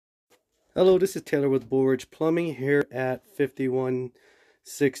Hello, this is Taylor with Blue Ridge Plumbing here at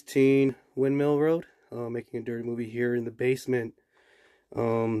 5116 Windmill Road. Making a dirty movie here in the basement.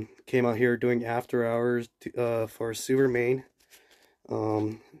 Came out here doing after hours for a sewer main.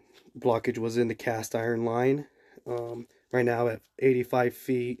 Blockage was in the cast iron line. Right now at 85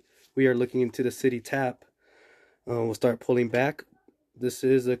 feet, we are looking into the city tap. We'll start pulling back. This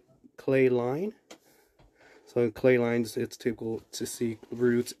is a clay line. So in clay lines, it's typical to see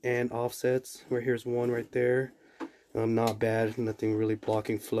roots and offsets. Right here's one right there. Not bad, nothing really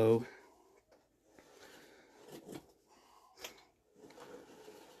blocking flow. You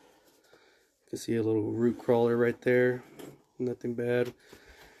can see a little root crawler right there. Nothing bad.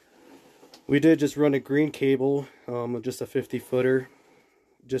 We did just run a green cable, just a 50-footer,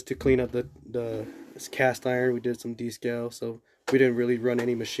 just to clean up the cast iron. We did some descale, so we didn't really run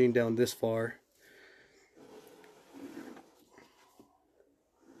any machine down this far.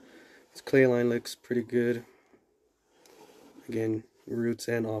 This clay line looks pretty good. Again, roots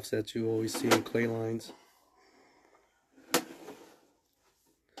and offsets you always see in clay lines.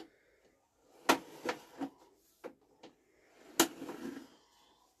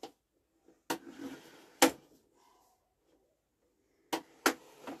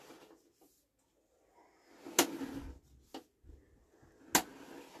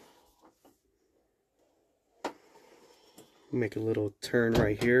 Make a little turn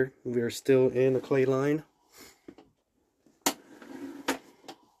right here. We are still in the clay line.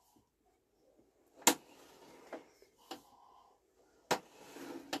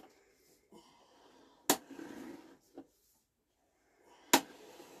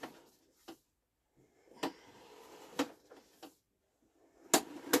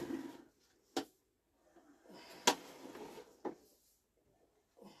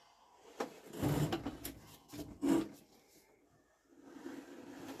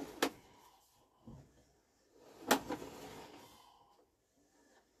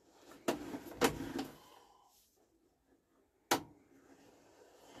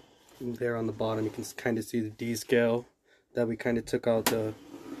 There on the bottom you can kind of see the descale that we kind of took out the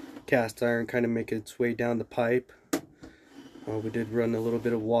cast iron, kind of make its way down the pipe. We did run a little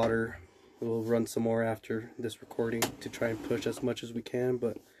bit of water. We'll run some more after this recording to try and push as much as we can,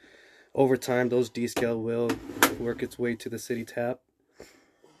 but over time those descale will work its way to the city tap.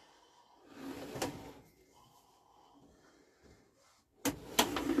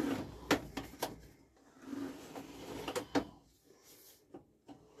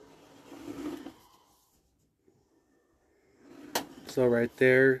 So right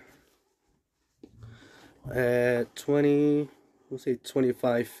there at 20, we'll say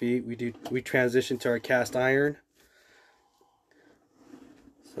 25 feet, we transition to our cast iron.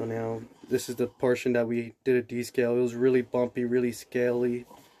 So now this is the portion that we did a descale. It was really bumpy, really scaly.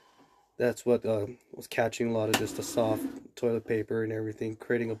 That's what was catching a lot of just the soft toilet paper and everything,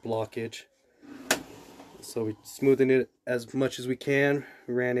 creating a blockage. So we smoothed it as much as we can,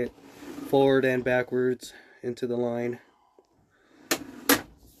 ran it forward and backwards into the line.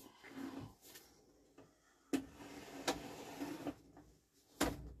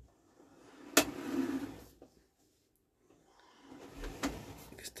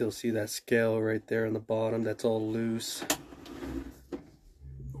 Still see that scale right there on the bottom, that's all loose.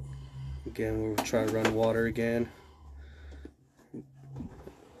 Again, we'll try to run water again.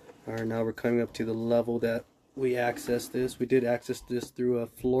 Alright, now we're coming up to the level that we accessed this. We did access this through a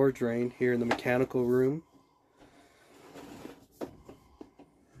floor drain here in the mechanical room.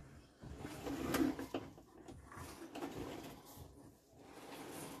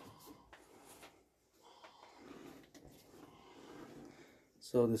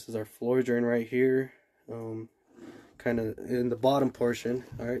 So this is our floor drain right here, kind of in the bottom portion.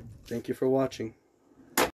 Alright, thank you for watching.